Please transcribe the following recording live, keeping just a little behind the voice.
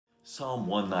Psalm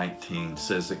 119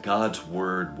 says that God's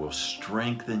Word will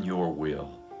strengthen your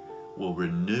will, will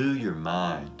renew your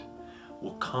mind,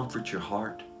 will comfort your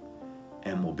heart,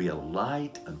 and will be a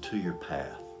light unto your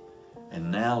path.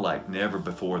 And now, like never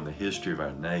before in the history of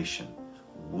our nation,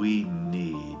 we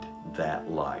need that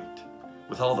light.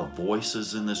 With all the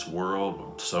voices in this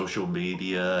world, social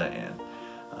media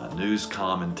and news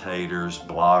commentators,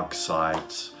 blog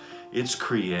sites, it's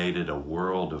created a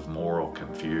world of moral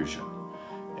confusion.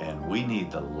 And we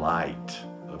need the light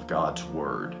of God's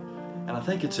Word. And I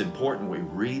think it's important we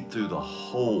read through the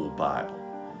whole Bible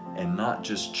and not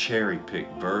just cherry-pick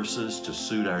verses to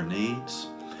suit our needs.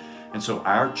 And so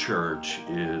our church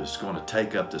is going to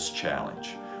take up this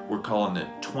challenge. We're calling it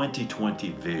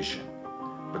 2020 Vision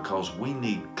because we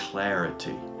need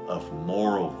clarity of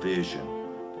moral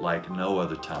vision like no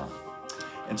other time.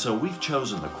 And so we've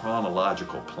chosen the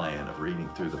chronological plan of reading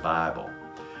through the Bible,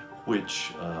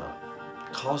 which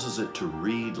causes it to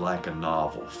read like a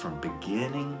novel from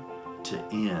beginning to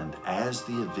end as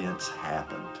the events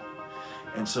happened.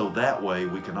 And so that way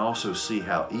we can also see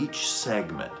how each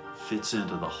segment fits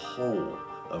into the whole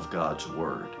of God's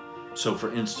Word. So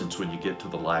for instance, when you get to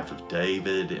the life of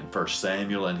David in 1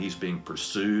 Samuel and he's being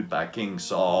pursued by King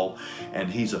Saul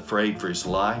and he's afraid for his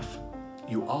life,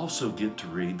 you also get to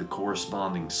read the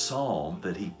corresponding psalm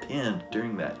that he penned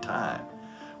during that time,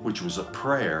 which was a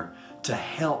prayer to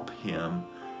help him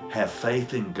have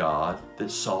faith in God that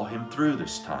saw him through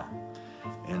this time.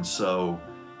 And so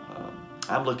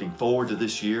I'm looking forward to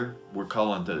this year. We're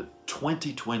calling the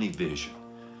 2020 Vision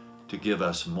to give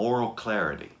us moral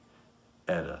clarity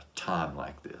at a time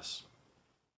like this.